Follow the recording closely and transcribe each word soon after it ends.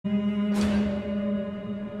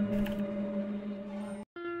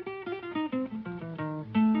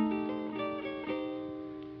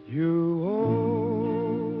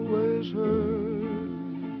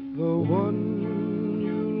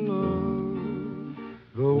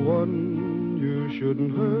one you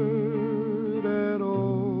shouldn't hurt at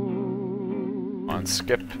all. On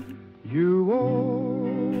skip. You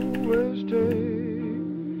always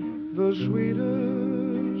take the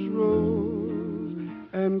sweetest rose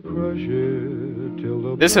and crush it till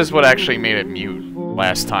the This is what actually made it mute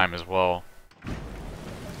last time as well.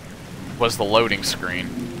 Was the loading screen.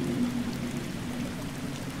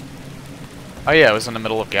 Oh yeah, it was in the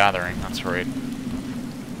middle of gathering, that's right.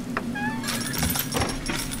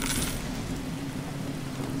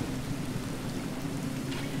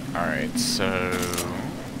 Alright, so...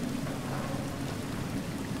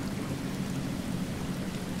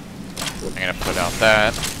 I'm gonna put out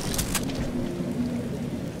that.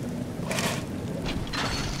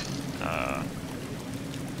 I'm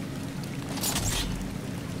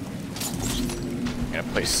gonna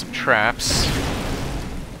place some traps.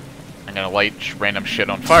 I'm gonna light random shit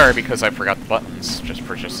on fire because I forgot the buttons just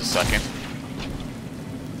for just a second.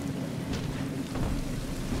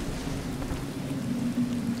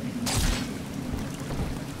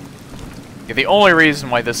 Yeah, the only reason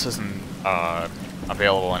why this isn't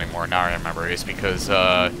available anymore, now I remember, is because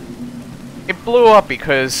it blew up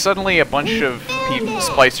because suddenly a bunch of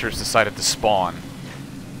splicers decided to spawn.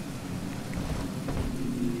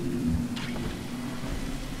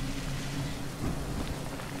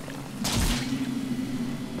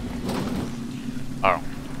 Oh.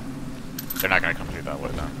 They're not gonna come through that way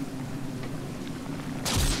then.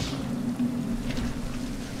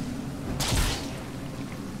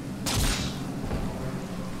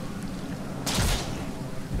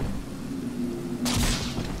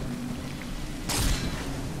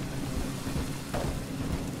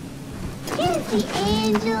 The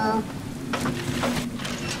angel.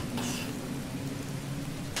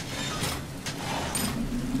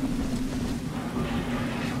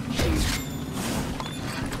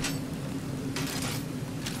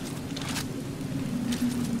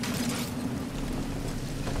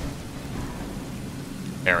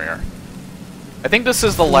 There we are. I think this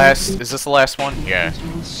is the last. Is this the last one? Yeah.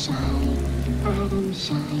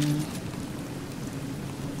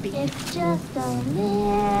 It's just a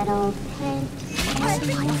little pink.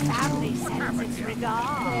 Family sends its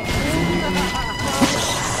regards.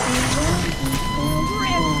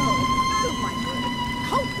 Oh my word.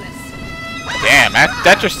 Hopeless. Damn,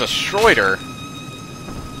 that just destroyed her.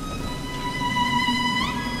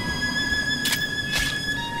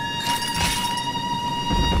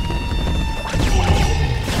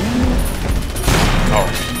 Oh.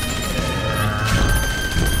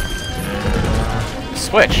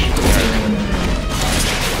 Switch.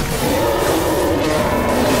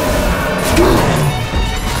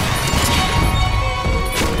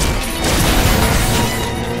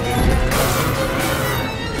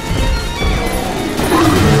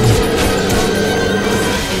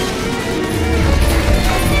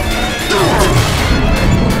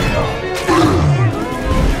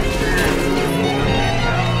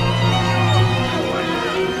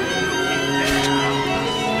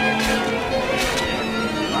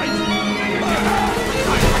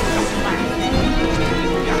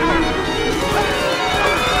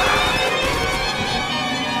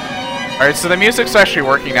 Alright, so the music's actually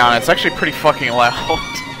working now, and it's actually pretty fucking loud.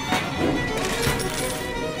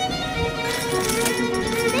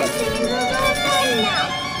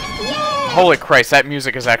 Holy Christ, that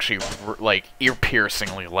music is actually, like,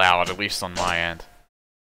 ear-piercingly loud, at least on my end.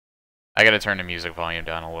 I gotta turn the music volume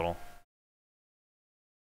down a little.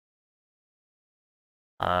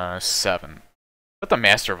 7. Put the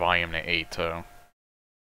master volume to 8, too.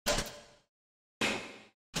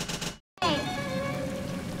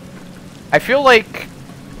 I feel like...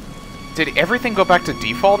 Did everything go back to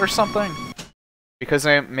default or something? Because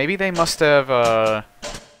maybe they must have, Oh,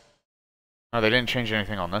 they didn't change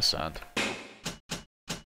anything on this end.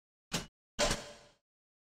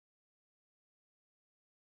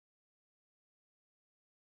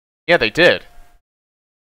 Yeah, they did.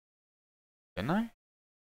 Didn't they?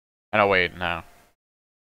 Oh, no, wait, no.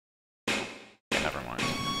 Yeah, never mind.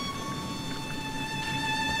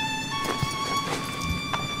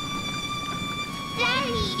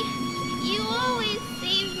 Daddy, you always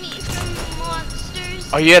save me from monsters.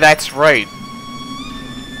 Oh yeah, that's right.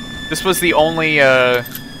 This was the only,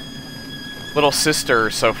 little sister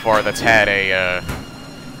so far that's had a,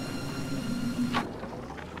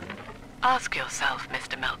 Ask yourself,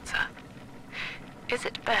 Mr. Meltzer, is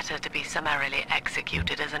it better to be summarily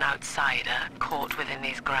executed as an outsider caught within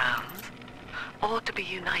these grounds, or to be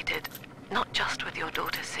united not just with your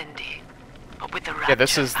daughter Cindy, but with the Rapture Yeah,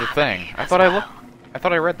 this is the thing. family I as thought well? I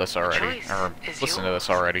thought I read this already, choice or is listened to this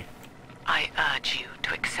yours. already. I urge you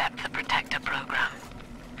to accept the Protector program.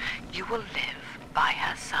 you will live by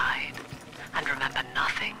her side and remember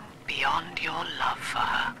nothing beyond your love for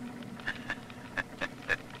her.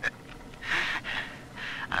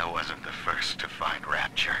 I wasn't the first to find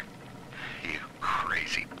rapture, you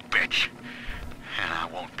crazy bitch. And I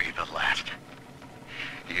won't be the last.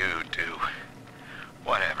 You do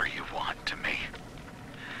whatever you want to me.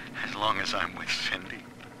 As long as I'm with Cindy,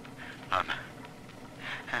 I'm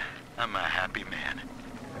a happy man.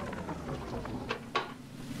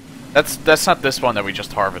 That's not this one that we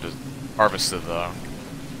just harvested though.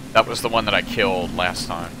 That was the one that I killed last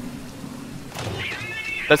time.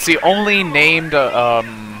 That's the only named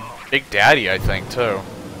Big Daddy, I think, too,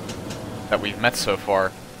 that we've met so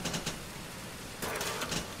far.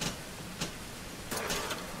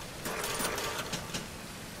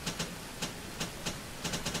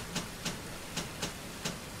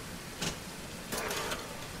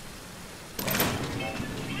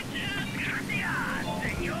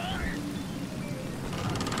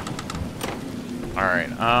 Alright,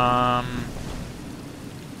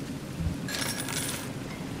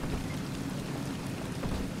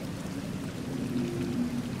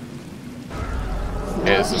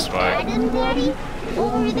 it is this way. Garden, Daddy?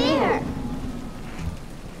 Over there.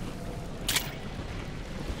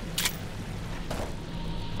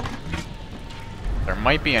 There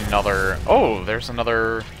might be another... Oh, there's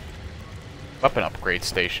another weapon upgrade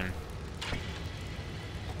station.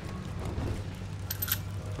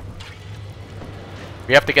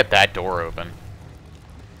 We have to get that door open.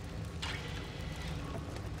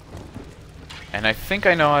 And I think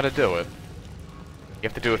I know how to do it. You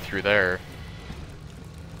have to do it through there.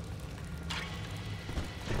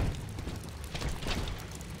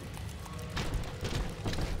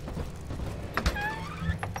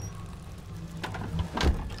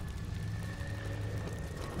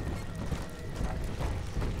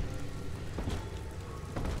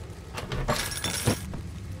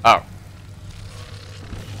 Oh.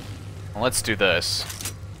 Well, let's do this.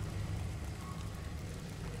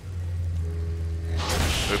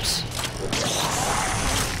 Oops.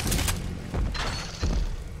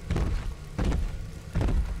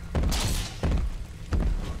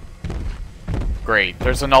 Great,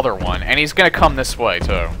 there's another one, and he's gonna come this way,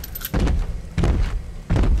 too.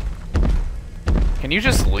 Can you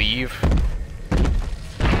just leave?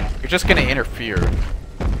 You're just gonna interfere.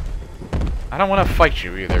 I don't want to fight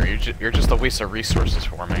you either. You're just a waste of resources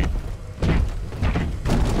for me.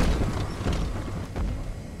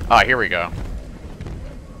 Ah, here we go.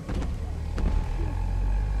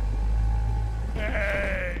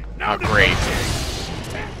 Oh, great.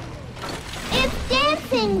 It's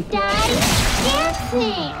dancing, Daddy!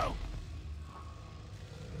 Dancing!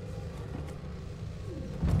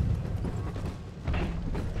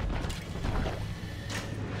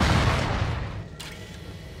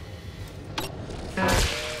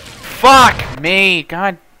 Fuck me!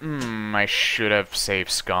 God, I should have saved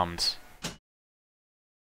scummed.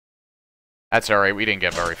 That's alright, we didn't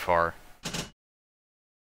get very far.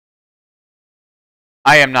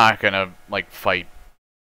 I am not gonna, like, fight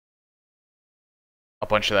a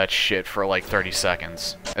bunch of that shit for, like, 30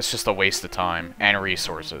 seconds. It's just a waste of time and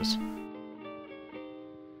resources.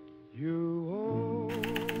 You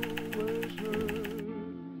always heard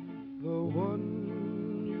the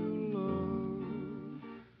one you love,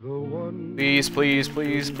 the one. Please, please,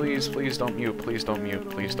 please, please, please don't mute. Please don't mute.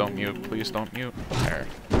 Please don't mute. Please don't mute. There.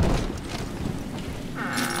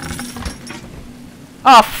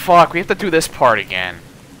 Ah, fuck. We have to do this part again.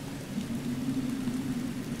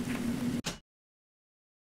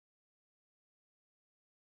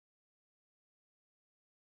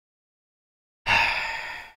 I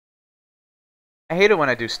hate it when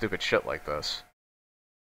I do stupid shit like this.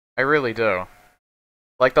 I really do.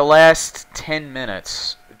 Like, the last 10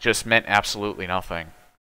 minutes just meant absolutely nothing.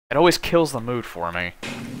 It always kills the mood for me.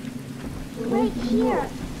 Right here.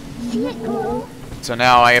 See it glow? So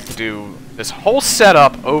now I have to do this whole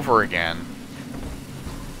setup over again.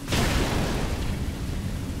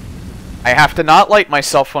 I have to not light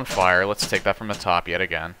myself on fire. Let's take that from the top yet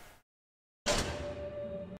again.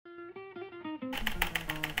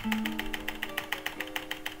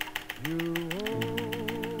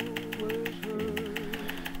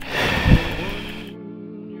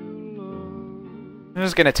 I'm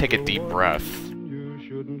just gonna take a deep breath,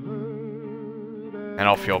 and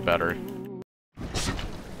I'll feel better.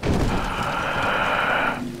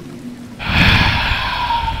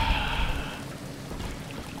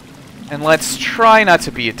 And let's try not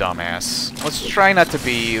to be a dumbass. Let's try not to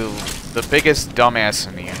be the biggest dumbass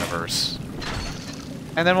in the universe.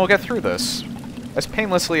 And then we'll get through this as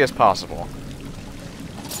painlessly as possible.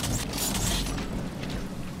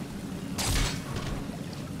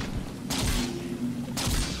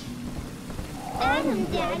 him,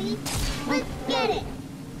 Daddy. Let's get it.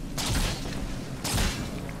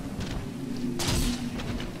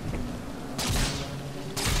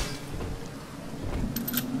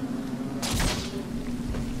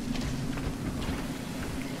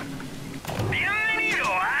 Bienvenido a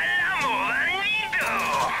la moda Nito.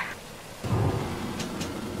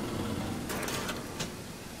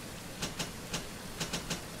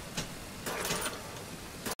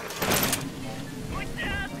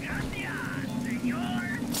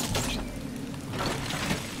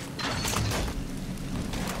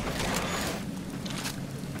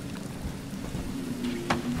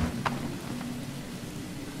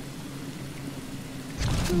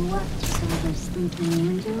 Muchas gracias,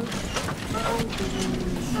 señor.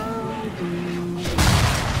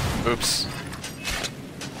 Oops.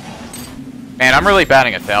 Man, I'm really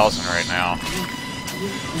batting 1,000 right now.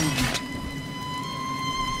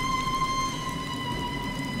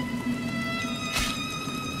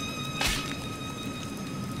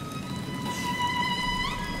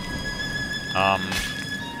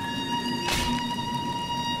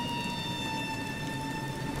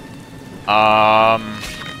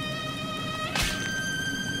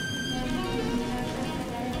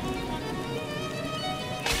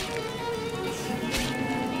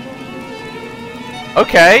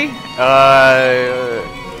 Okay,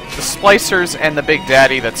 the splicers and the Big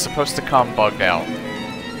Daddy that's supposed to come bugged out.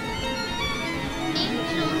 Angels, so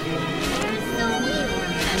we remember.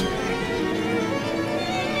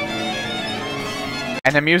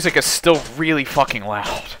 And the music is still really fucking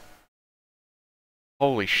loud.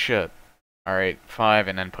 Holy shit. Alright, 5,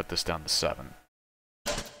 and then put this down to 7.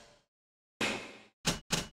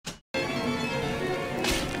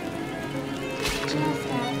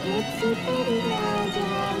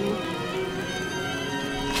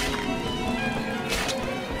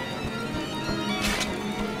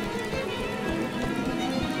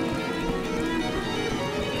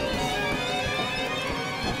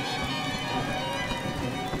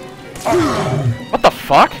 What the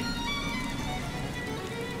fuck?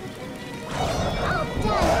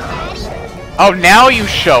 Oh, now you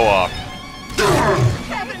show up.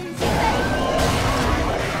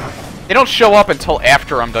 They don't show up until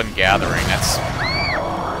after I'm done gathering. That's...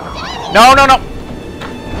 No, no, no!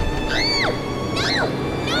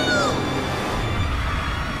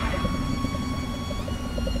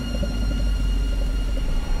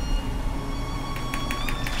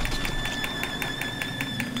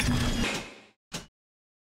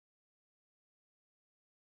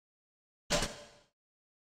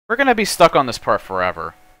 We're gonna be stuck on this part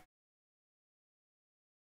forever.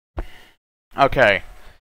 Okay.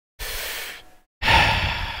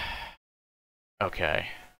 Okay.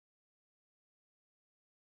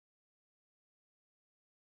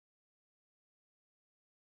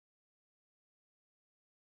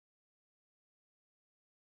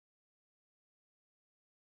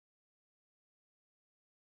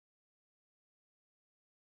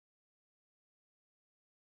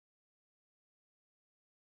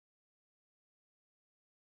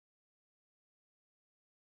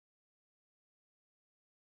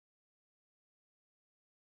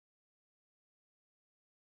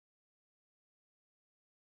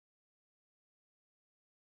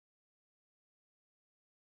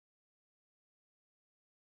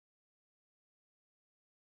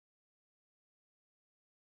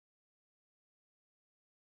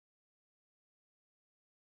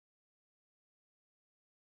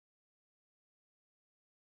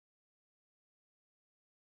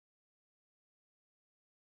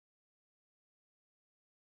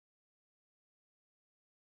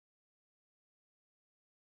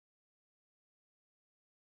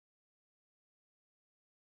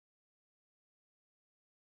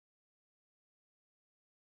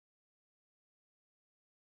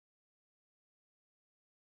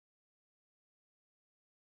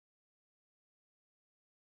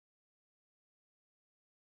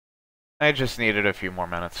 I just needed a few more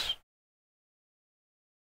minutes.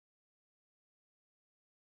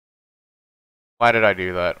 Why did I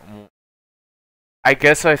do that? I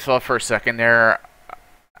guess I thought for a second there,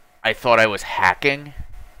 I thought I was hacking.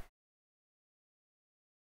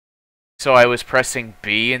 So I was pressing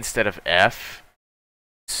B instead of F.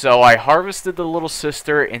 So I harvested the little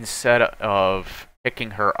sister instead of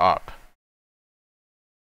picking her up.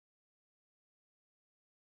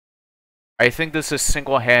 I think this is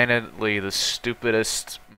single-handedly the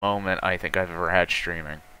stupidest moment I think I've ever had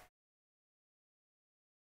streaming.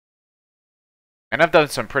 And I've done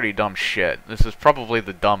some pretty dumb shit. This is probably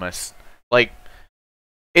the dumbest. Like,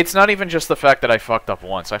 it's not even just the fact that I fucked up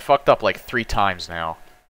once. I fucked up like 3 times now.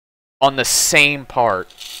 On the same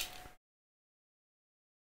part.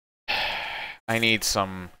 I need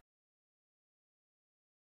some...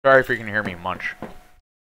 Sorry if you can hear me munch.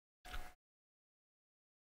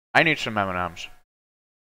 I need some M&Ms.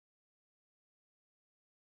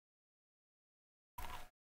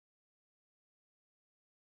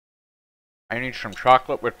 I need some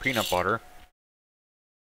chocolate with peanut butter.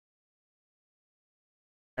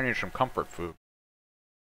 I need some comfort food.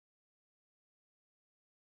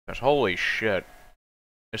 Because holy shit.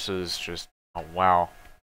 This is just... oh wow.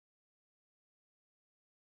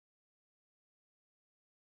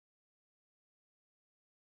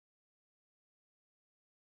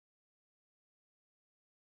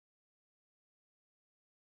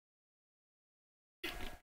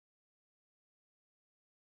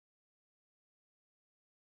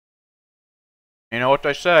 You know what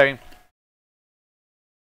they say?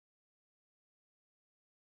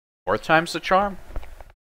 Fourth time's the charm.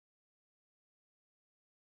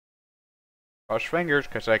 Cross fingers,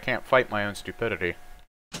 because I can't fight my own stupidity.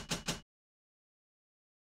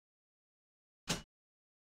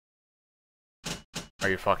 Are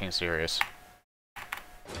you fucking serious?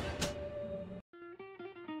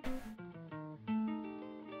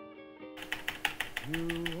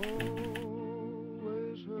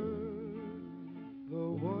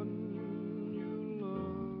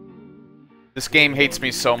 This game hates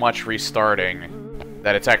me so much restarting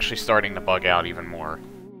that it's actually starting to bug out even more.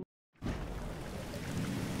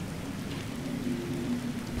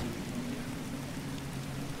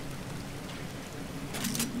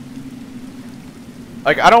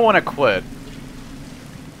 Like, I don't want to quit.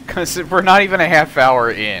 Because we're not even a half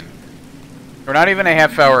hour in. We're not even a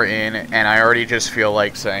half hour in, and I already just feel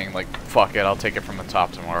like saying, like, fuck it, I'll take it from the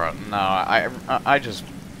top tomorrow. No, I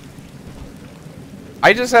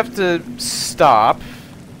just have to stop,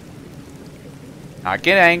 not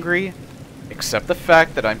get angry, accept the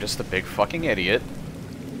fact that I'm just a big fucking idiot,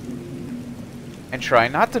 and try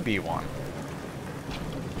not to be one.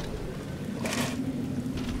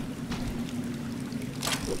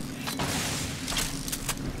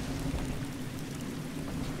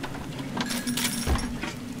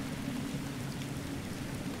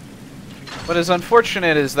 What is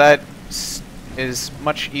unfortunate is that is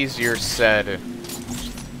much easier said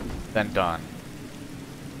than done.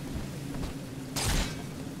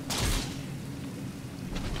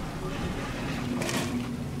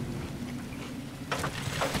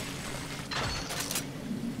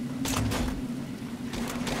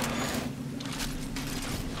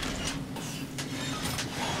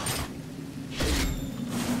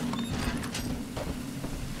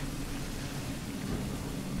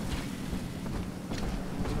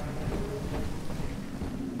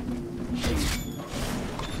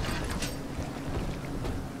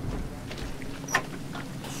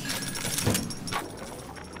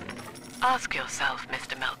 Ask yourself,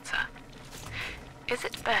 Mr. Meltzer, is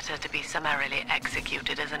it better to be summarily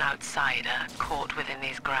executed as an outsider caught within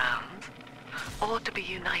these grounds, or to be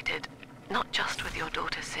united not just with your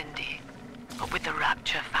daughter Cindy, but with the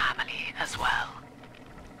Rapture family as well?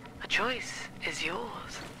 The choice is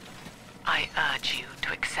yours. I urge you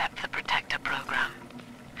to accept the Protector program.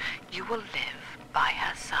 You will live by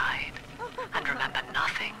her side, and remember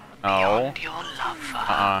nothing beyond your love for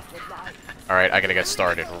her. Alright, I gotta get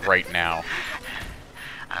started right now.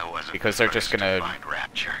 I wasn't because they're just gonna find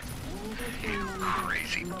Rapture. You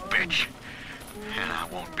crazy bitch. And I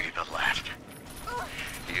won't be the last.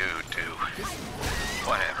 You do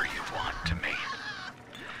whatever you want to me.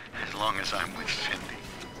 As long as I'm with Cindy,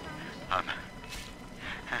 I'm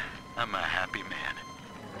a happy man.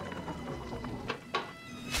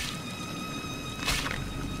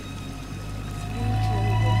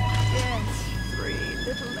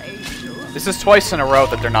 This is twice in a row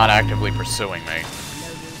that they're not actively pursuing me. No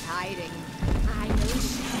use hiding. I know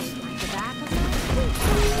she's like the back of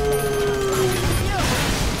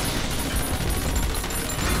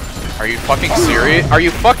my Are you fucking serious? Are you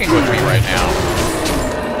fucking with me right now?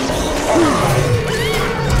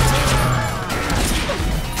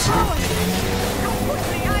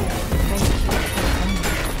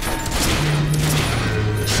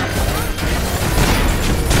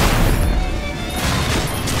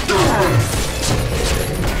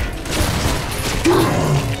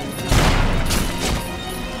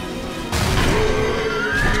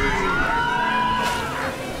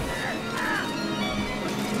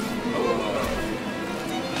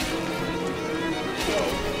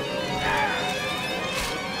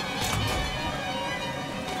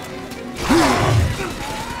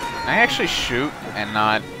 Can I actually shoot and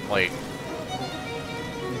not, like,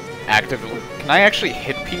 actively... Can I actually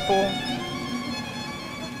hit people?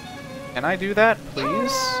 Can I do that,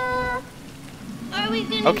 please? Are we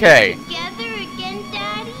gonna Okay. be together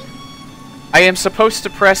I am supposed to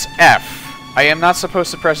press F. I am not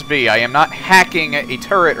supposed to press B. I am not hacking a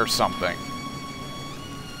turret or something.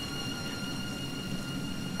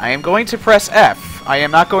 I am going to press F. I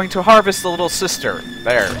am not going to harvest the little sister.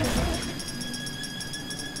 There.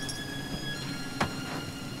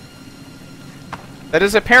 That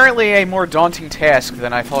is apparently a more daunting task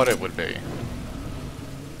than I thought it would be.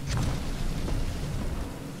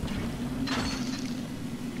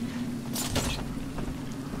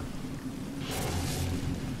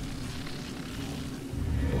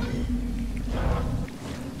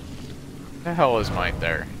 The hell is mine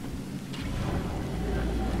there?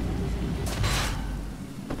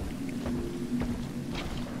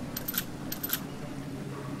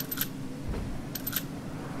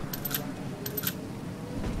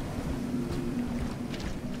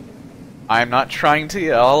 I'm not trying to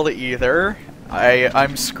yell either.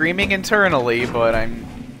 I'm screaming internally, but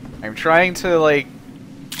I'm trying to like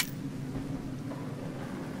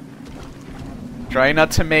try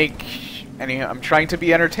not to make I'm trying to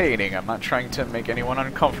be entertaining. I'm not trying to make anyone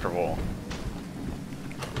uncomfortable.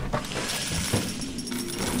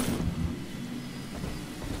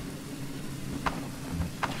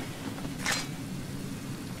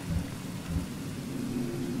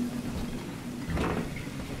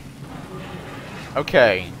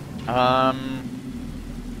 Okay.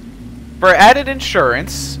 For added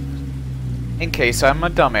insurance, in case I'm a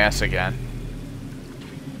dumbass again,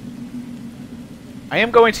 I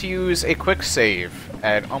am going to use a quick save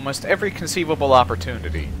at almost every conceivable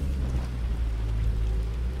opportunity.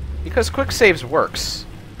 Because quick saves works.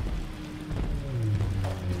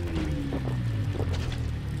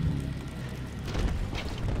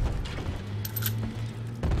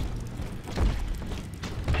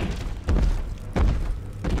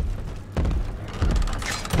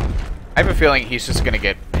 I have a feeling he's just gonna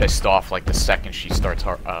get pissed off like the second she starts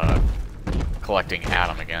collecting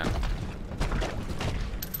Adam again.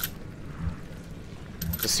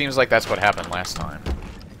 It seems like that's what happened last time.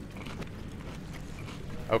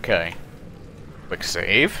 Okay. Quick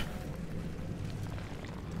save.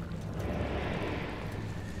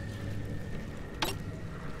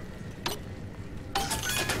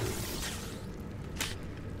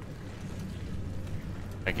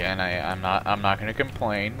 Again, I'm not gonna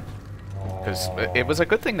complain. Because it was a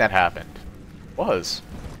good thing that happened. It was.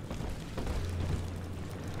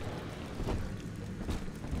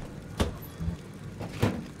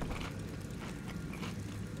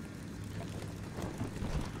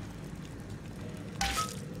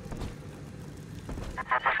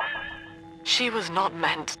 She was not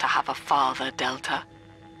meant to have a father, Delta.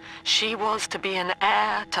 She was to be an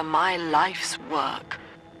heir to my life's work.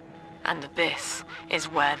 And this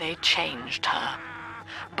is where they changed her,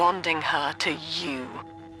 bonding her to you.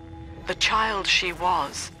 The child she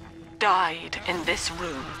was died in this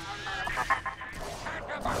room.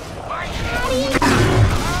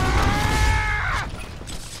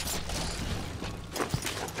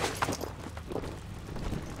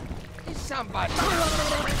 Somebody.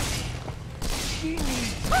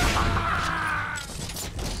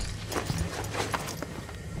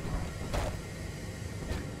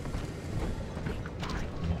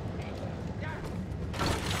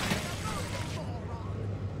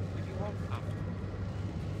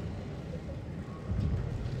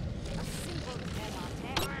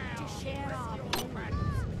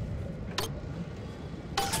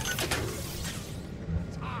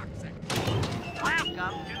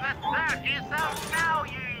 Welcome to the circus of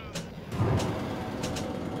value.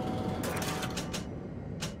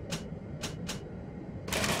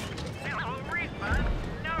 No refund,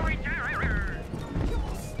 no return.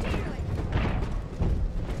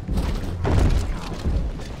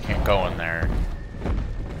 Can't go in there.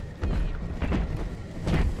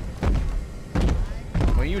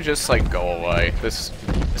 Will you just like go away? This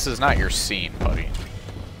is not your scene, buddy.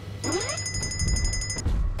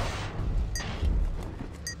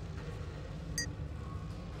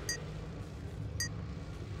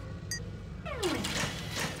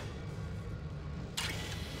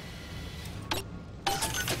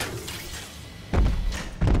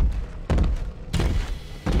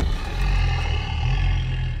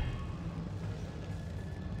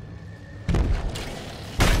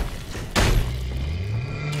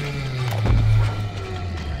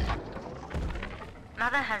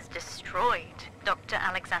 Mother has destroyed Dr.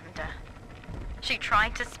 Alexander. She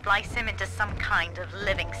tried to splice him into some kind of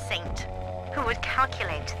living saint who would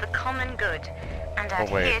calculate the common good and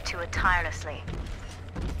adhere to it tirelessly.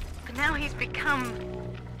 But now he's become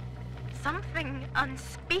something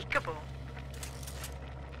unspeakable.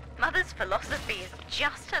 Mother's philosophy is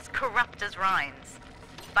just as corrupt as Ryan's.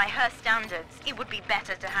 By her standards, it would be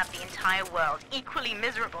better to have the entire world equally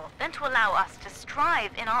miserable than to allow us to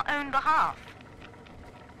strive in our own behalf.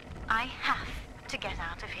 I have to get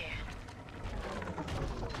out of here.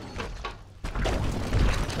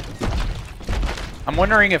 I'm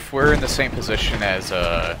wondering if we're in the same position as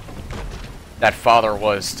that father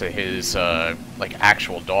was to his like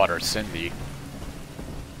actual daughter, Cindy.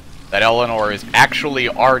 That Eleanor is actually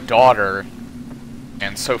our daughter,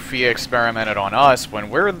 and Sophia experimented on us when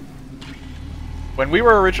we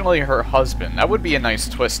were originally her husband. That would be a nice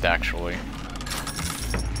twist, actually.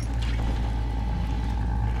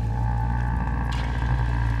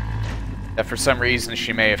 That for some reason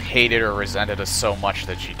she may have hated or resented us so much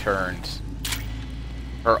that she turned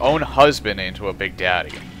her own husband into a big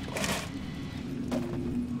daddy.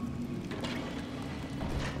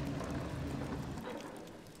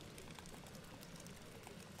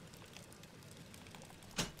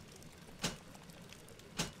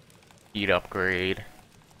 Heat upgrade.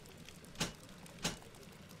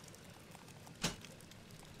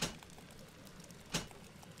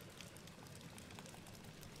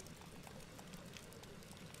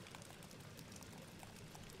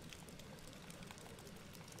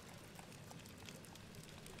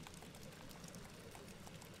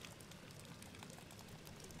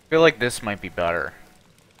 I feel like this might be better.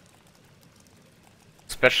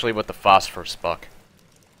 Especially with the phosphorus buck.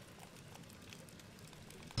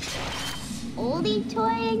 Oldie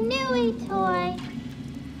toy, newie toy.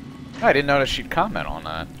 I didn't notice she'd comment on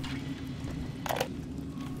that.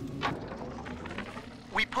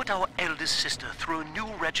 We put our eldest sister through a new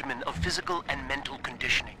regimen of physical and mental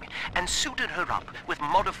conditioning and suited her up with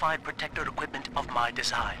modified protector equipment of my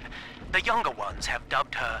design. The younger ones have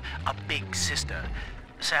dubbed her a big sister.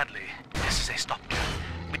 Sadly, this is a stopgap.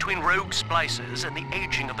 Between rogue splicers and the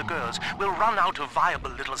aging of the girls, we'll run out of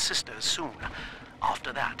viable little sisters soon.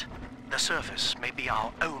 After that, the surface may be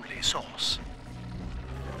our only source.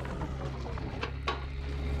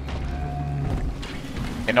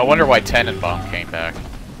 And no wonder why Tenenbaum came back.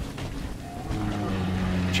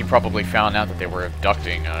 She probably found out that they were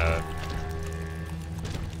abducting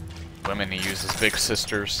women to use as big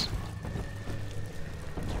sisters.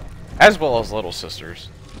 As well as little sisters.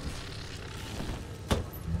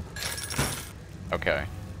 Okay.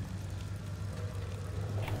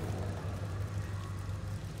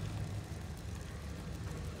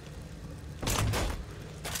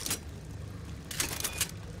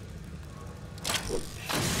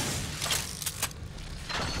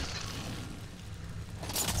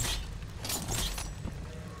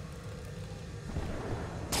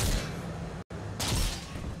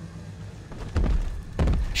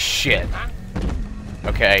 Shit.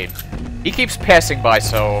 Okay. He keeps passing by,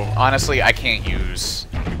 so honestly, I can't use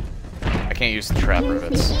the trap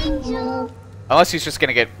rivets. Unless he's just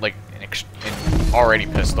gonna get like already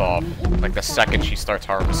pissed off, like the second she starts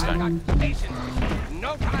harvesting.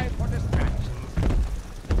 No time for distractions.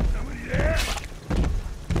 Somebody there?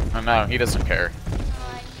 Oh no, he doesn't care.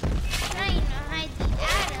 Trying to hide the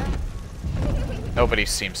atom. Nobody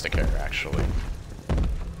seems to care, actually.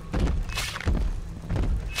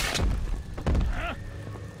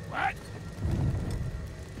 What?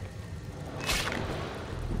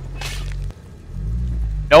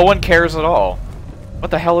 No one cares at all. What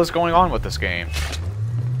the hell is going on with this game?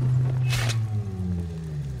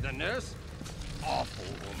 The nurse? Awful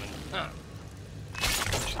woman, huh?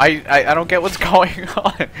 I don't get what's going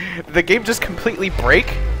on. Did the game just completely break?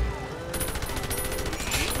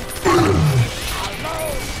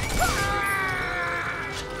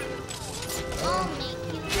 I'll make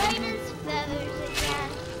you light as feathers again.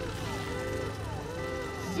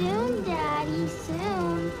 Soon, Daddy,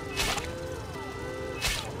 soon.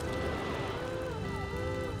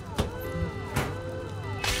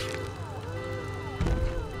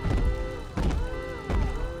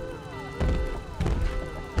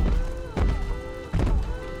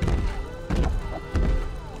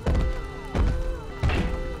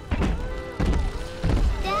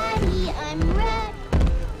 Daddy, I'm red.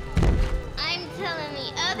 I'm telling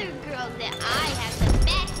the other girls that I have the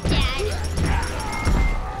best daddy.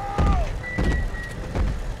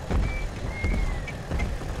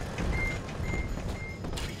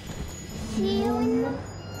 See you in the...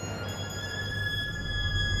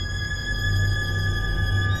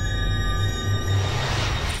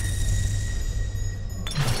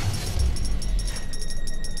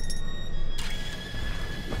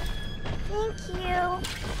 Thank you.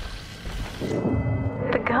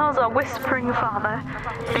 The girls are whispering, Father.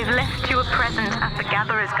 They've left you a present at the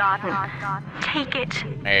Gatherer's Garden. Take it.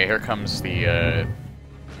 Hey, here comes the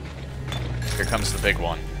big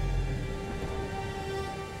one.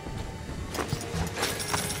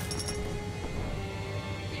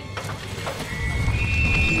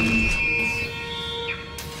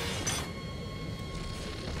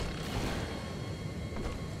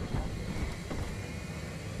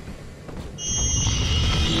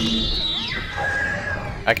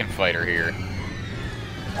 I can fight her here.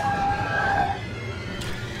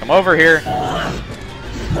 Come over here.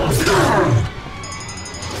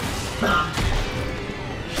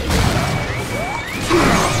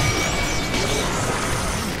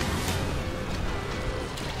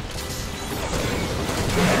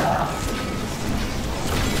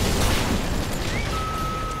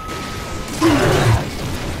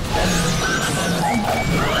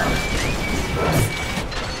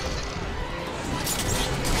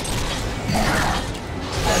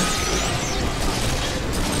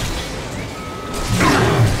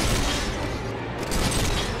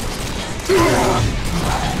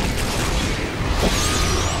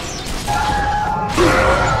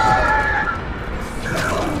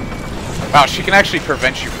 Wow, she can actually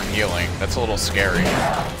prevent you from healing. That's a little scary.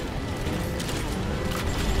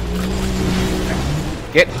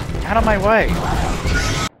 Get out of my way.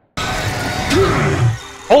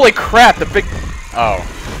 Holy crap, the big... Oh,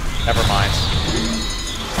 never mind.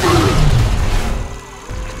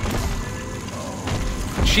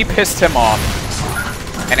 She pissed him off,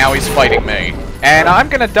 and now he's fighting me. And I'm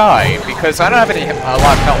gonna die, because I don't have a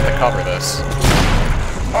lot of health to cover this.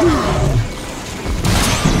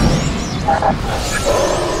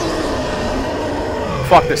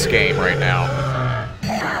 Fuck this game right now.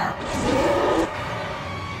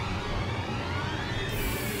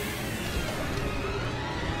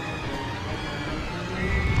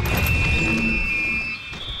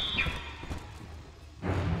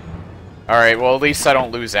 Alright, well at least I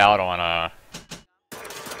don't lose out on,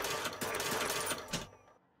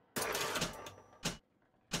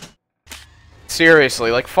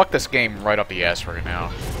 Seriously, like, fuck this game right up the ass right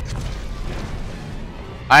now.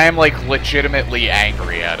 I am, like, legitimately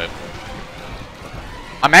angry at it.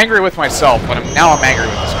 I'm angry with myself, but now I'm angry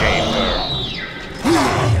with this game.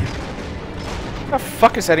 Where the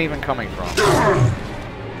fuck is that even coming from?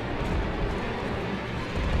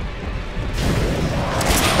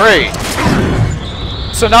 Great.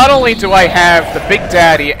 So not only do I have the Big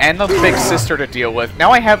Daddy and the Big Sister to deal with,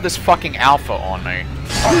 now I have this fucking alpha on me.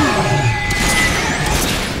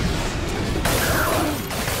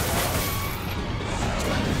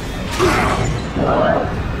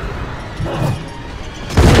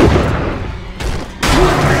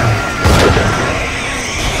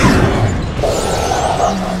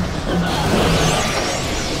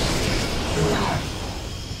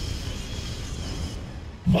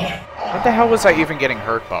 What the hell was I even getting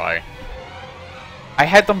hurt by? I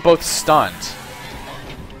had them both stunned.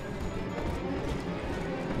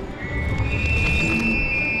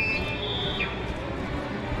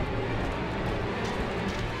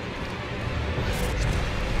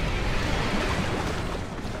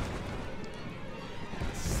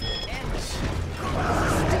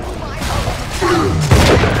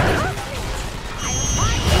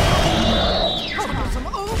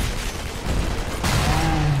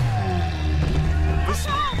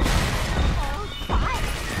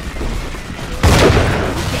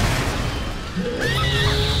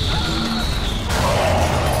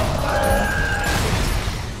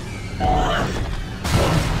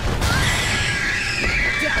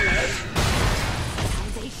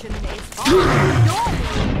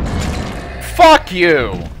 Fuck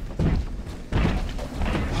you!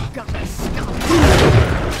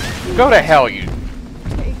 Go to hell, you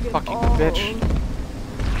fucking bitch.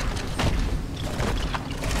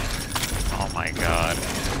 Oh my god.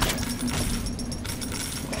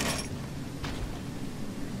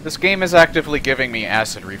 This game is actively giving me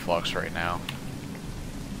acid reflux right now.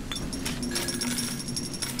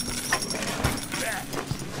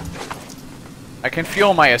 I can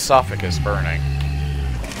feel my esophagus burning.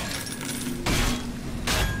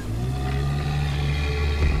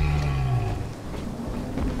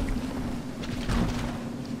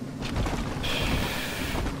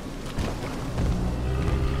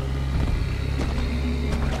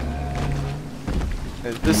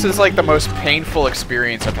 This is like the most painful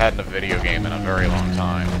experience I've had in a video game in a very long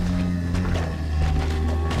time.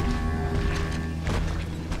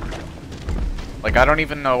 Like, I don't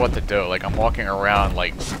even know what to do. Like, I'm walking around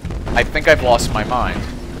like, I think I've lost my mind.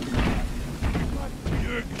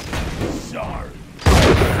 Sorry.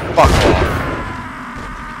 Fuck off.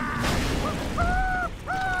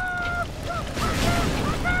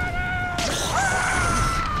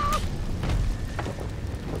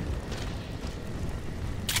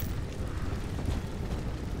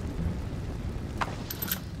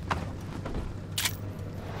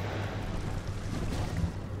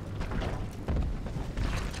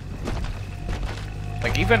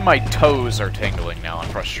 Like, even my toes are tingling now in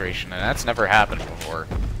frustration, and that's never happened before.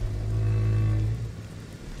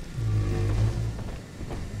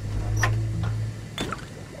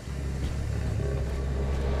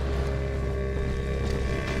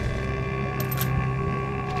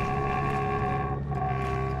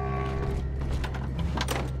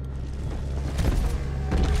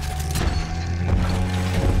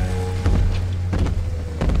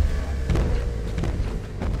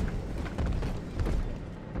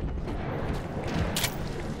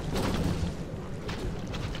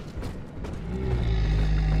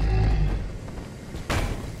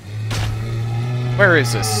 Where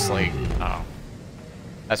is this? Like, oh.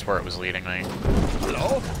 That's where it was leading me.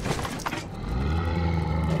 Hello?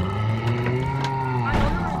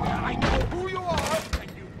 I know who you are,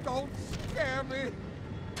 and you don't scare me.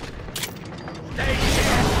 Stay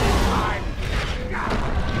here this time.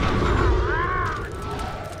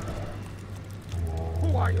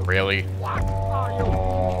 Who are you? Really? What are you?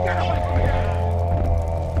 Get away from here!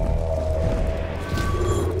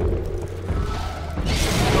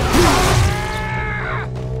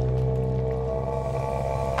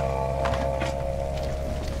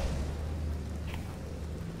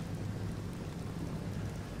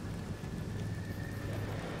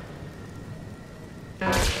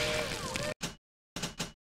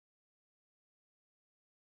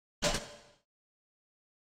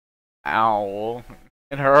 Ow.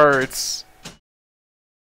 It hurts.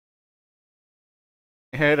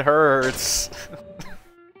 It hurts.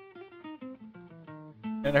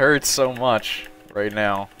 It hurts so much right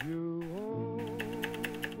now.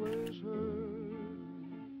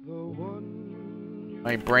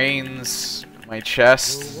 My brains, my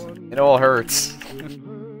chest, it all hurts.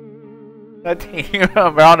 That damn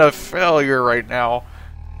amount of failure right now.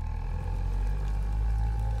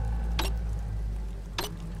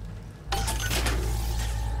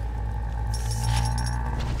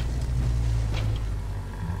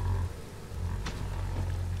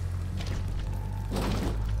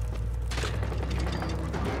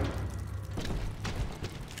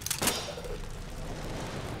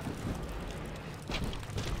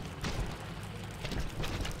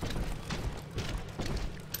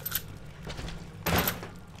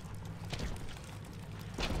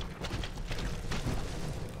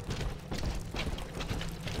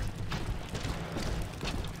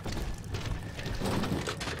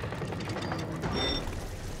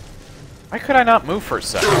 Why could I not move for a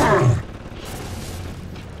second?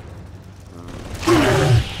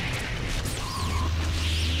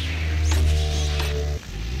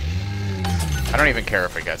 I don't even care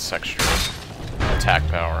if it gets extra attack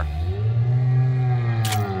power.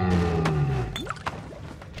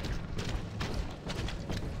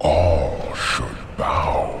 All should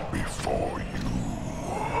bow before you.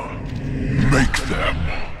 Make them.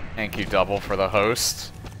 Thank you, Double, for the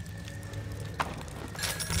host.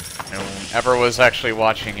 Whoever was actually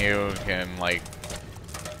watching you can, like,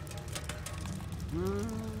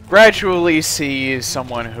 gradually see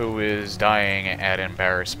someone who is dying at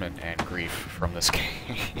embarrassment and grief from this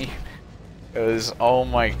game. Because, oh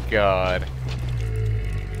my god.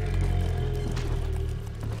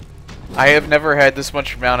 I have never had this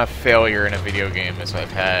much amount of failure in a video game as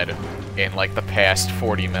I've had in, like, the past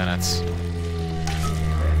 40 minutes.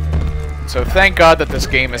 So thank God that this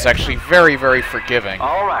game is actually very, very forgiving.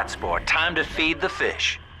 Alright, sport, time to feed the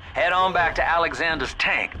fish. Head on back to Alexander's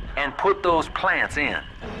tank and put those plants in.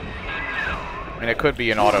 I mean, it could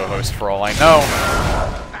be an auto host for all I know.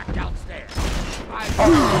 Back downstairs.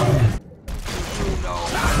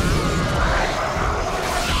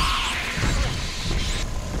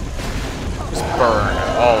 Just burn,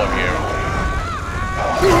 all of you.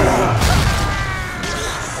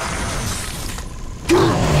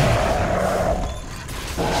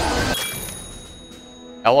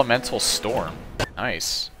 Elemental Storm.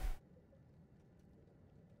 Nice.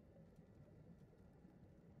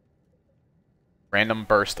 Random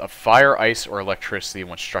burst of fire, ice, or electricity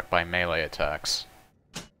when struck by melee attacks.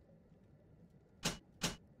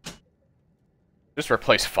 Just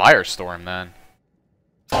replace Firestorm then.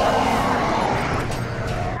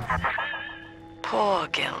 Poor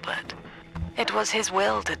Gilbert. It was his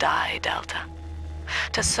will to die, Delta.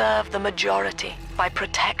 To serve the majority by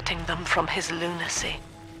protecting them from his lunacy.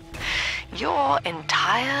 Your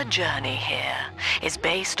entire journey here is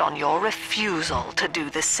based on your refusal to do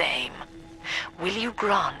the same. Will you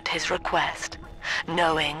grant his request,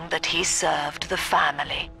 knowing that he served the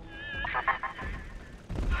family?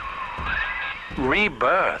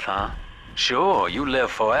 Rebirth, huh? Sure, you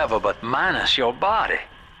live forever, but minus your body.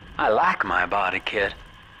 I like my body, kid.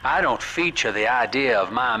 I don't feature the idea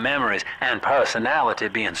of my memories and personality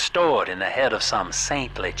being stored in the head of some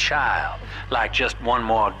saintly child, like just one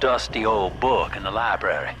more dusty old book in the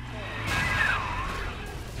library.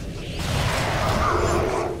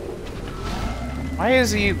 Why is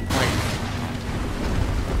he, like...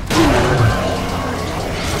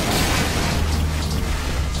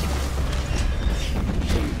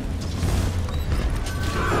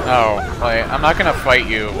 Oh, like, I'm not gonna fight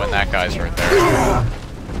you when that guy's right there.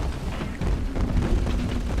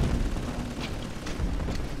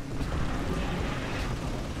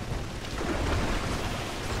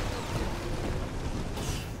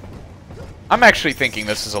 I'm actually thinking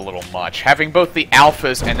this is a little much, having both the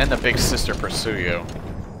alphas and then the big sister pursue you.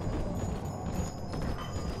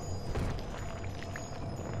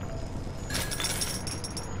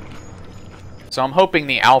 So I'm hoping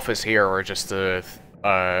the alphas here are just the,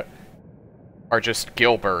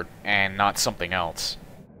 Gilbert and not something else.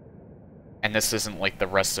 And this isn't like the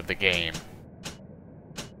rest of the game.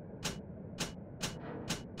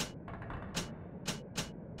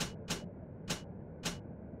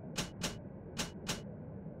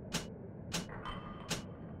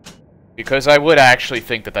 Because I would actually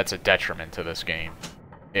think that that's a detriment to this game.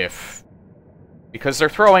 Because they're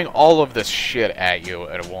throwing all of this shit at you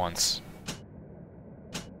at once.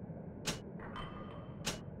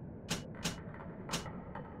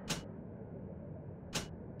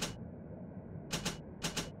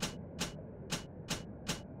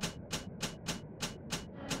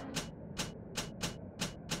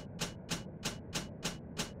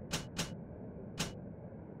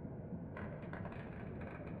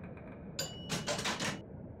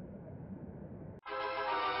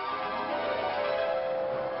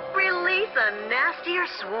 A nastier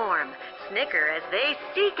swarm. Snicker as they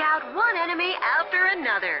seek out one enemy after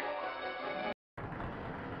another.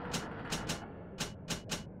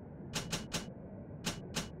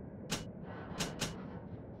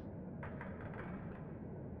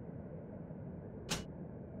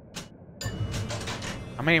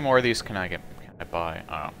 How many more of these can I buy?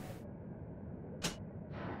 Oh.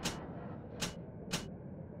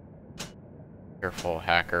 Careful,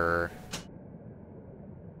 hacker.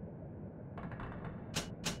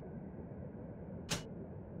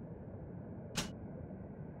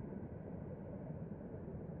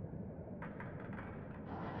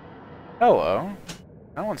 Hello.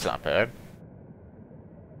 That one's not bad.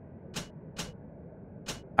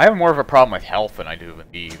 I have more of a problem with health than I do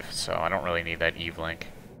with Eve, so I don't really need that Eve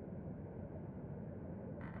link.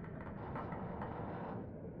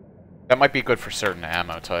 That might be good for certain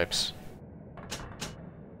ammo types.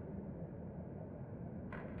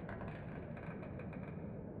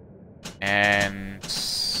 And...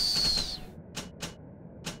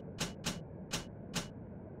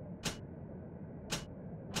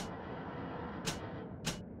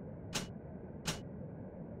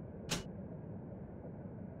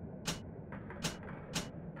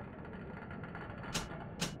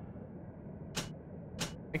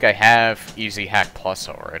 I think I have Easy Hack Plus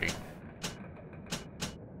already.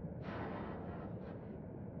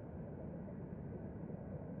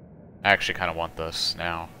 I actually kind of want this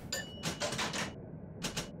now.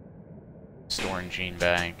 Store in Gene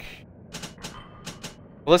Bank.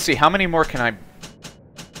 Well, let's see, how many more can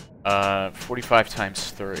I... 45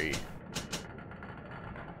 times 3.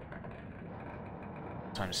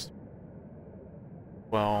 Times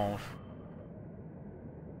 12.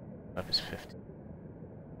 That is 50.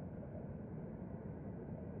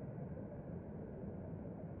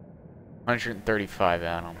 135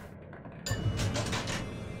 Adam.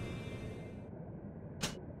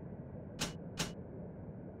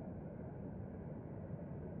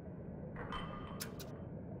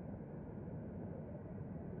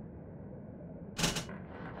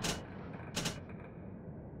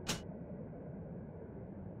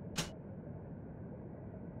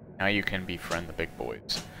 Now you can befriend the big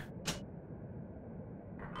boys.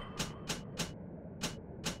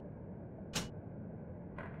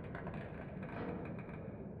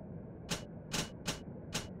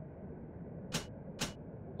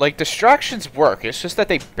 Like, distractions work, it's just that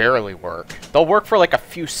they barely work. They'll work for like a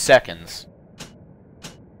few seconds.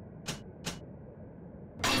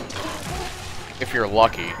 If you're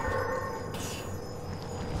lucky.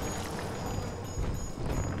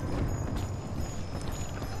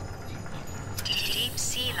 Deep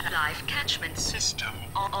Sea Life Catchment System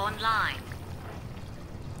online.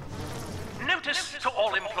 Notice to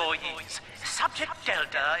all employees. Subject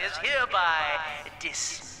Delta is hereby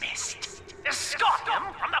dismissed. Escort them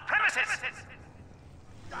from the premises!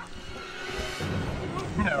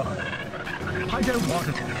 No. I don't want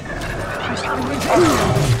it.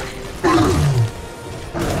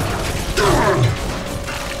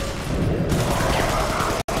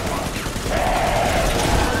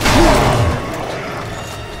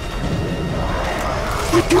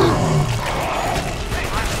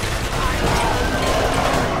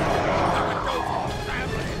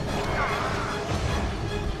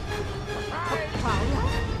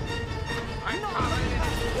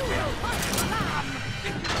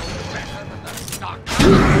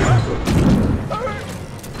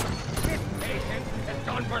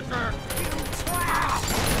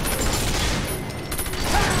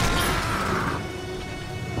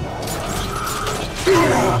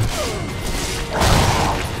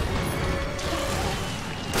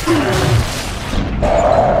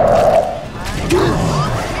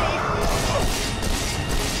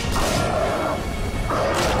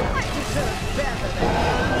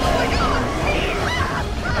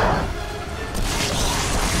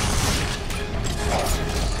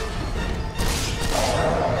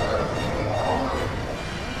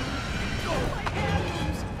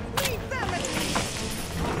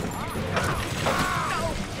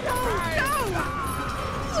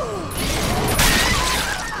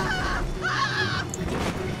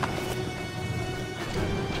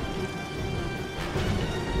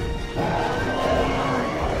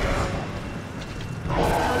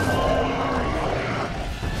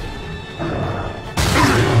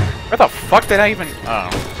 fuck did I even... Oh.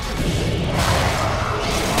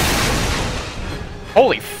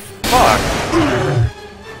 Holy fuck!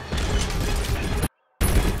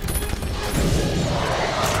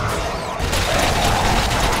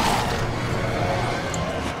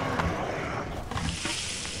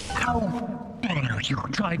 How dare you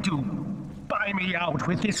try to buy me out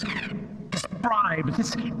with this bribe,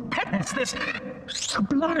 this penance, this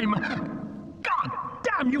sublime... God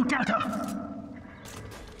damn you, Delta!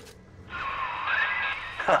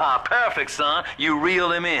 Perfect, son. You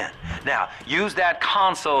reeled him in. Now, use that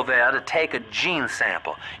console there to take a gene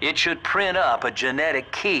sample. It should print up a genetic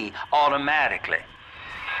key automatically.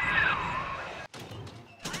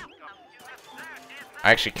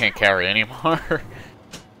 I actually can't carry anymore.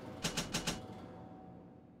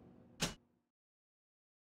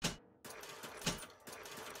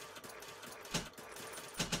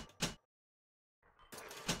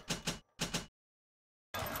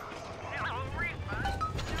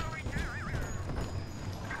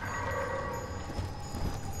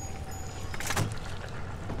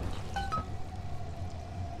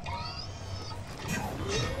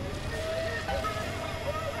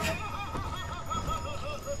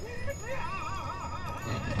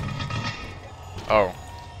 Oh.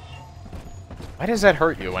 Why does that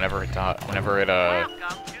hurt you whenever it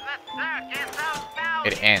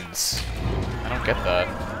it ends? I don't get that.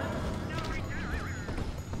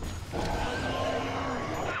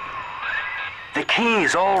 The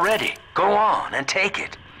key's all ready. Go on and take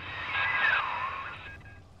it.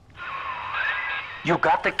 You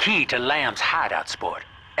got the key to Lamb's hideout, sport.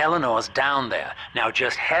 Eleanor's down there. Now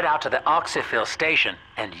just head out to the Oxyphil station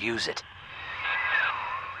and use it.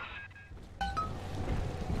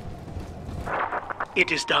 It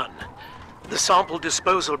is done. The sample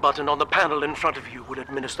disposal button on the panel in front of you will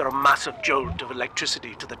administer a massive jolt of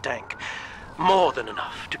electricity to the tank. More than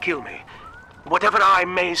enough to kill me. Whatever I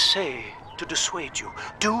may say to dissuade you,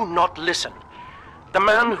 do not listen. The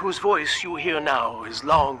man whose voice you hear now is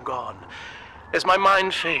long gone. As my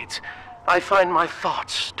mind fades, I find my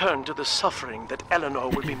thoughts turn to the suffering that Eleanor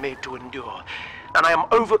will be made to endure, and I am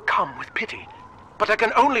overcome with pity. But I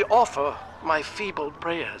can only offer my feeble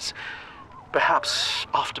prayers. Perhaps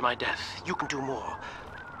after my death, you can do more.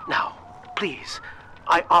 Now, please,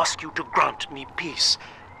 I ask you to grant me peace.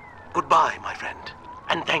 Goodbye, my friend,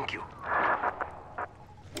 and thank you.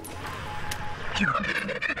 You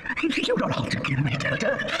don't have to kill me,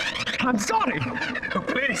 Delta. I'm sorry.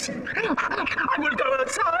 Please, I will go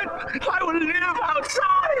outside. I will live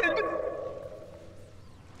outside.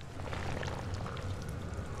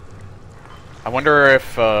 I wonder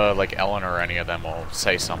if, like, Eleanor or any of them will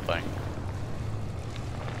say something.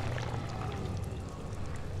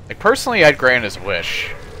 Like, personally, I'd grant his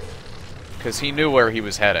wish. Because he knew where he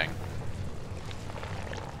was heading.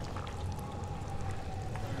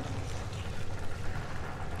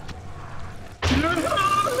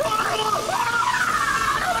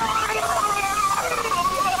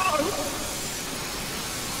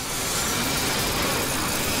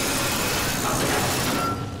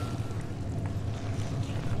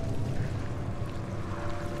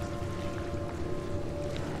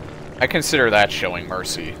 I consider that showing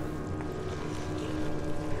mercy.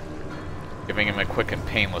 Giving him a quick and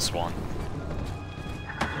painless one.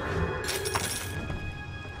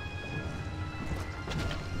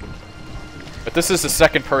 But this is the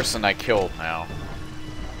second person I killed now.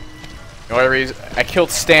 The only reason I killed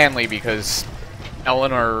Stanley because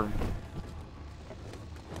Eleanor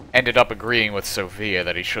ended up agreeing with Sophia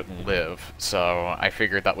that he shouldn't live, so I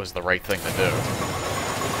figured that was the right thing to do.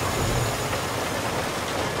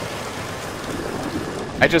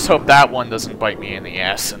 I just hope that one doesn't bite me in the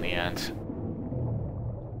ass in the end.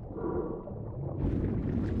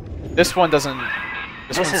 This one doesn't...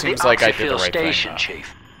 This one seems like I did the right station, thing,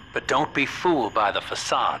 Chief. But don't be fooled by the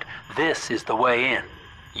facade. This is the way in.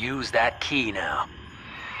 Use that key now.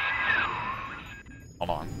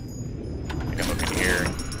 Hold on. I can look in here.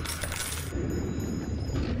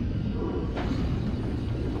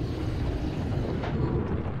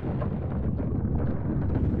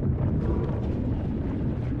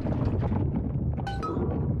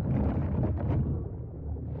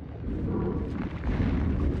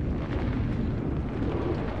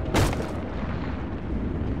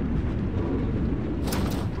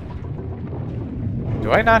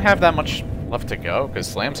 Do I not have that much left to go?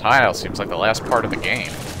 Because Lamb's Hideout seems like the last part of the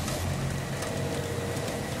game.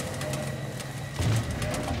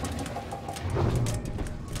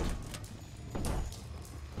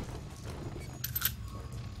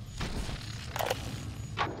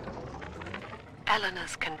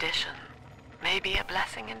 Eleanor's condition may be a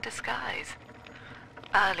blessing in disguise.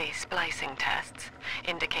 Early splicing tests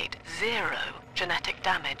indicate 0 genetic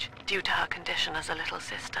damage due to her condition as a little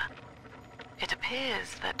sister. It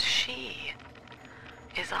appears that she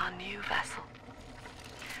is our new vessel.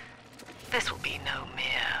 This will be no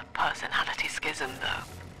mere personality schism, though.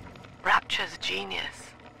 Rapture's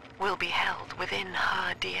genius will be held within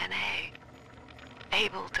her DNA,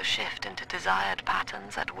 able to shift into desired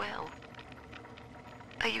patterns at will.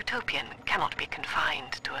 A utopian cannot be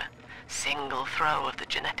confined to a single throw of the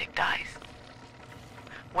genetic dice.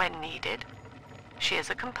 When needed, she is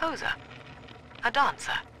a composer, a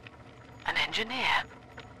dancer, an engineer.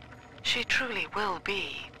 She truly will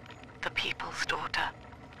be the people's daughter.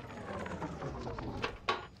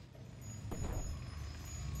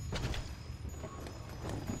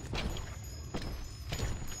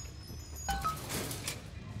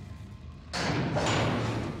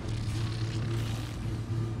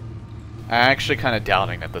 I'm actually kind of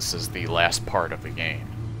doubting that this is the last part of the game.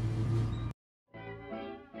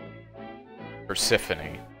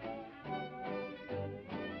 Persephone.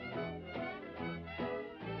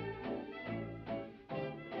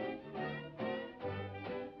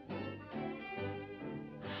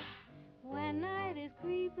 When night is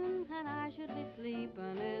creeping and I should be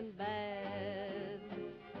sleeping in bed.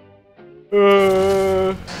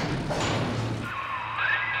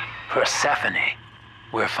 Persephone.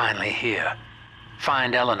 We're finally here.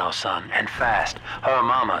 Find Eleanor, son, and fast. Her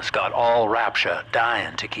mama's got all Rapture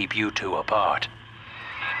dying to keep you two apart.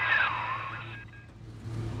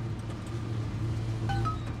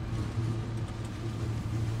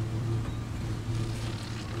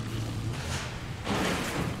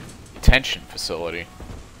 Detention facility.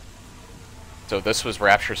 So this was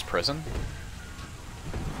Rapture's prison?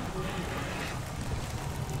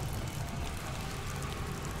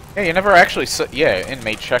 Yeah, you never actually saw... Yeah,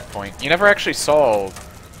 inmate checkpoint. You never actually saw...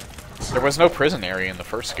 There was no prison area in the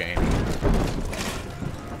first game.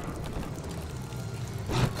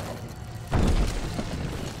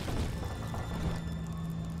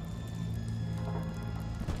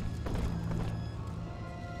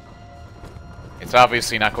 It's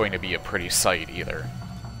obviously not going to be a pretty sight either.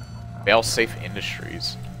 Failsafe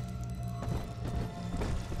Industries.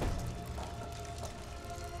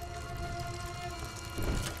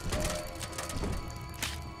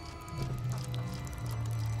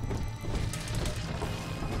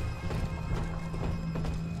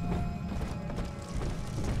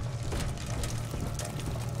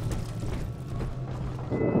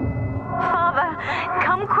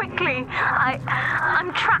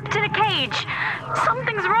 I'm trapped in a cage.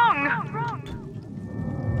 Something's wrong.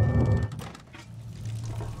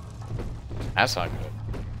 That's not good.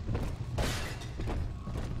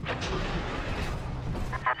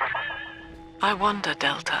 I wonder,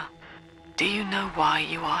 Delta, do you know why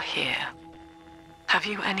you are here? Have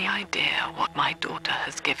you any idea what my daughter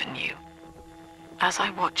has given you? As I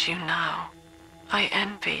watch you now, I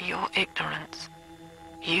envy your ignorance.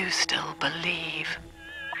 You still believe.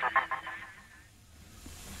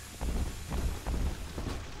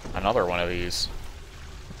 Another one of these.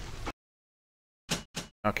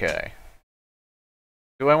 Okay.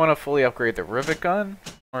 Do I want to fully upgrade the rivet gun?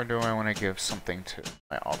 Or do I want to give something to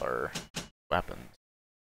my other weapons?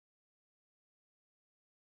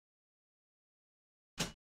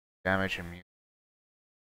 Damage immune.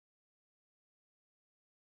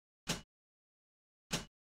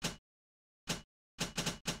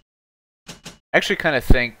 I actually kind of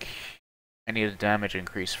think I need a damage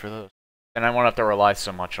increase for those. And I won't have to rely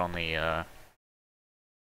so much on the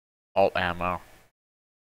alt ammo.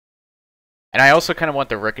 And I also kind of want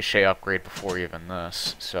the ricochet upgrade before even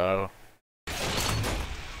this, so...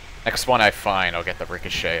 Next one I find, I'll get the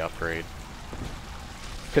ricochet upgrade.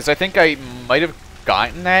 Because I think I might have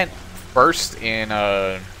gotten that first in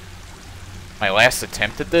my last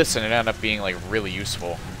attempt at this, and it ended up being like really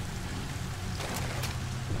useful.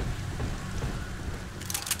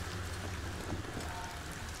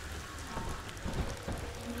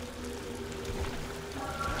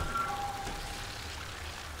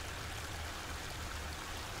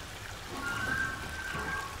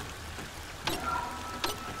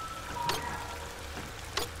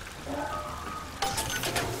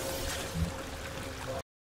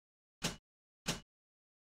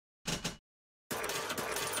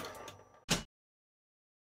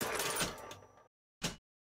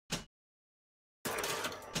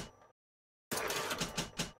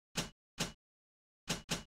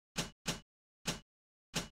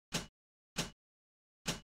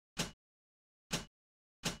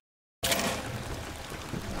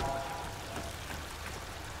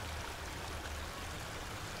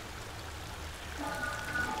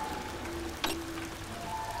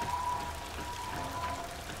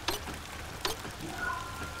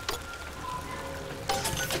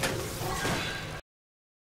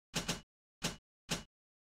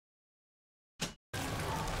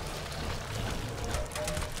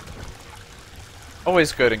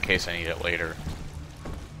 Always good in case I need it later.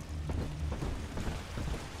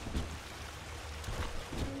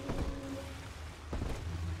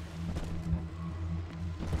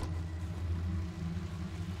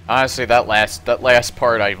 Honestly, that last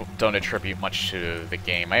part I don't attribute much to the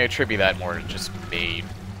game. I attribute that more to just me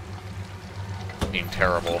being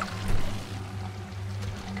terrible.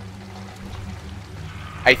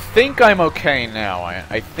 I think I'm okay now.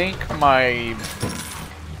 I think my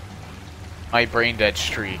brain dead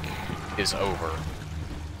streak is over.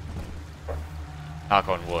 Knock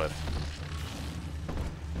on wood.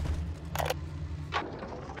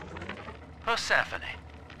 Persephone,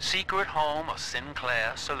 secret home of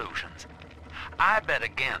Sinclair Solutions. I bet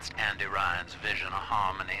against Andy Ryan's vision of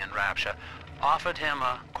harmony and rapture, offered him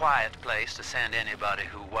a quiet place to send anybody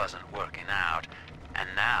who wasn't working out, and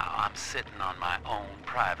now I'm sitting on my own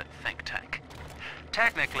private think tank.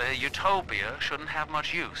 Technically, Utopia shouldn't have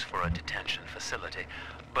much use for a detention facility,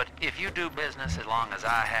 but if you do business as long as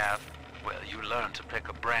I have, well, you learn to pick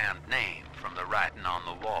a brand name from the writing on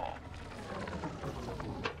the wall.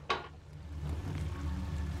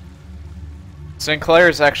 Sinclair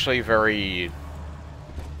is actually very...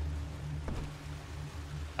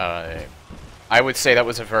 I would say that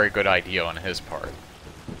was a very good idea on his part.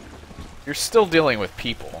 You're still dealing with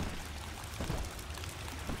people.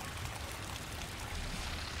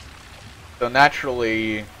 So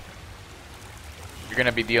naturally, you're going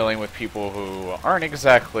to be dealing with people who aren't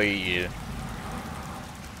exactly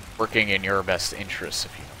working in your best interests,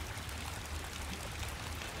 if you know.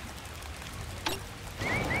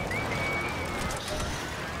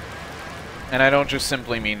 And I don't just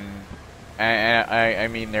simply mean... I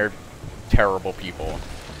mean they're terrible people.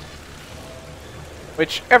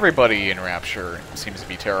 Which everybody in Rapture seems to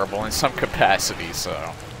be terrible in some capacity,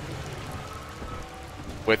 so...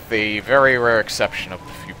 With the very rare exception of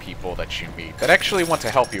the few people that you meet that actually want to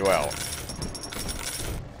help you out.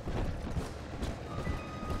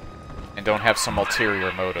 And don't have some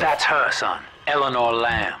ulterior motive. That's her, son. Eleanor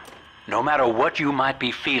Lamb. No matter what you might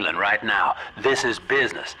be feeling right now, this is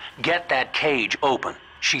business. Get that cage open.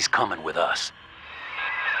 She's coming with us.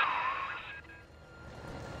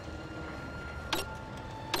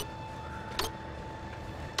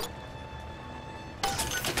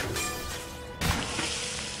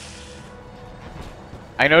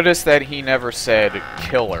 I noticed that he never said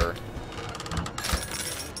kill her.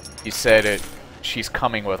 He said it. She's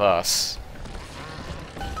coming with us.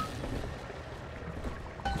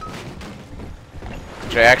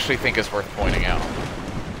 Which I actually think is worth pointing out.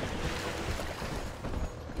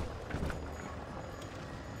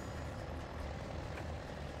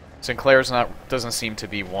 Sinclair's doesn't seem to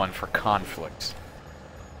be one for conflict.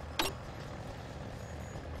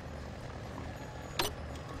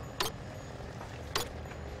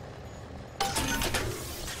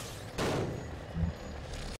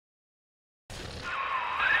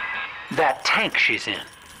 That tank she's in.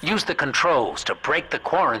 Use the controls to break the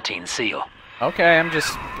quarantine seal. Okay, I'm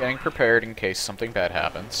just getting prepared in case something bad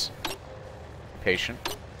happens. Patient.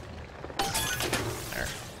 There.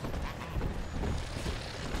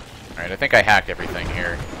 Alright, I think I hacked everything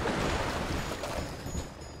here.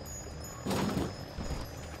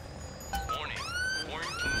 Warning.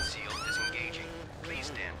 Quarantine seal disengaging. Please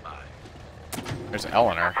stand by. There's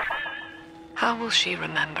Eleanor. How will she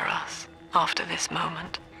remember us after this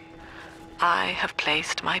moment? I have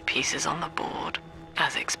placed my pieces on the board,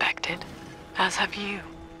 as expected, as have you.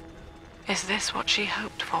 Is this what she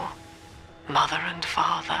hoped for? Mother and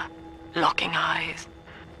father, locking eyes.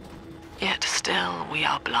 Yet still we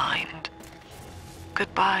are blind.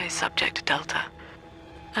 Goodbye, Subject Delta.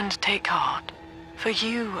 And take heart, for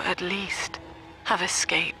you, at least, have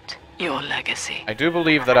escaped your legacy. I do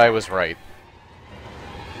believe that I was right.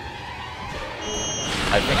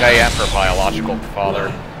 I think I am her biological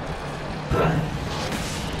father.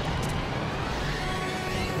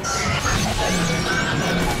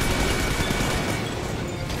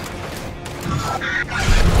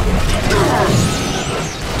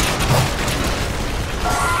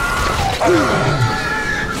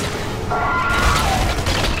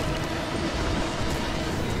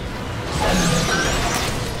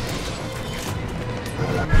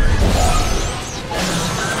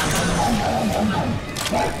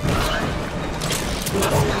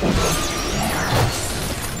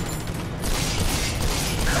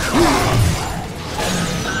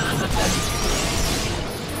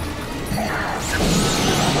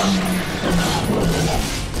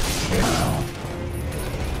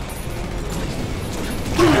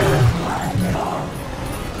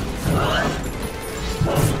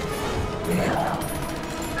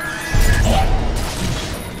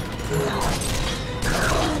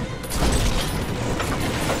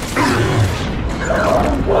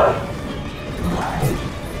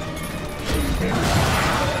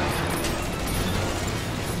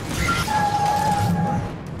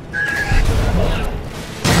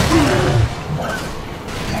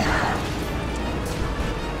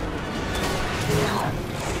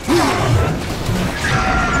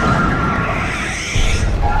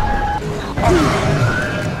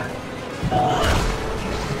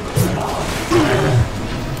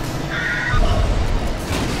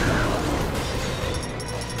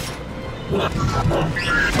 I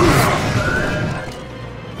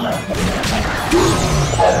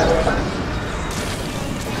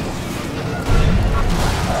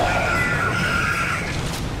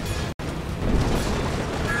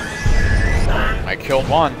killed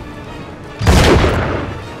one.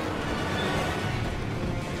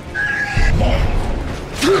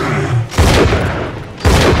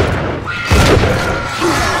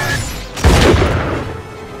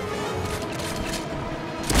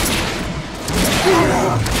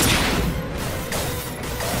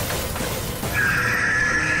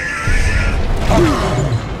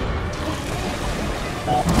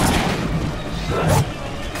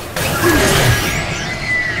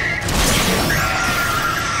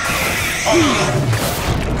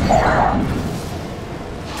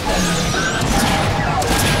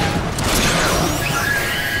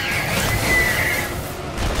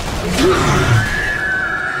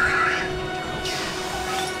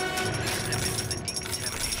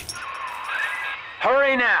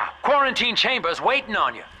 Hurry now! Quarantine chamber's waiting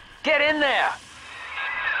on you. Get in there!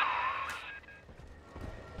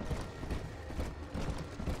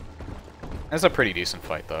 That's a pretty decent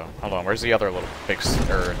fight, though. Hold on, where's the other little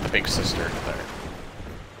the big sister there?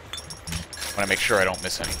 I want to make sure I don't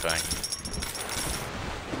miss anything.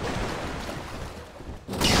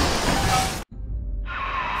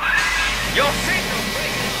 Your signal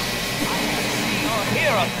breaking! I can see or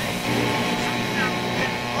hear a thing!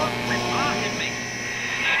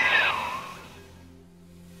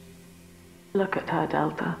 Look at her,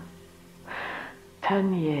 Delta.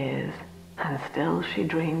 10 years, and still she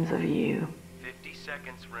dreams of you. 50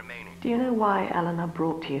 seconds remaining. Do you know why Eleanor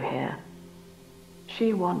brought you here?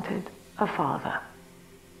 She wanted a father.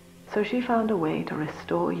 So she found a way to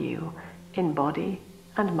restore you in body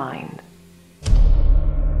and mind.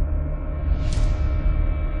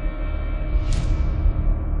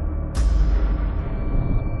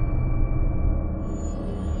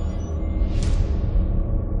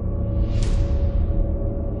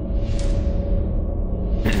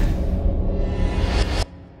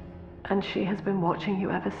 And she has been watching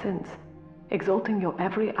you ever since, exalting your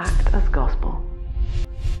every act as gospel.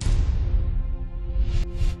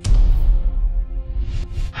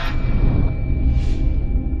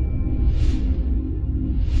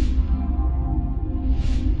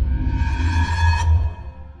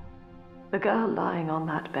 The girl lying on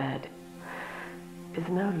that bed is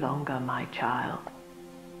no longer my child,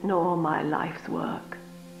 nor my life's work.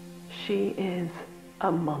 She is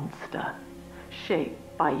a monster, shaped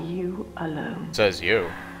by you alone. Says you.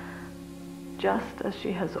 Just as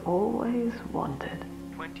she has always wanted.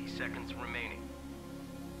 20 seconds remaining.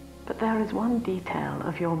 But there is one detail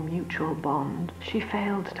of your mutual bond she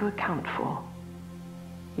failed to account for.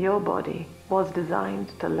 Your body was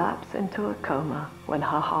designed to lapse into a coma when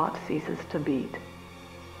her heart ceases to beat.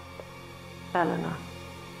 Eleanor,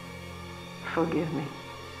 forgive me.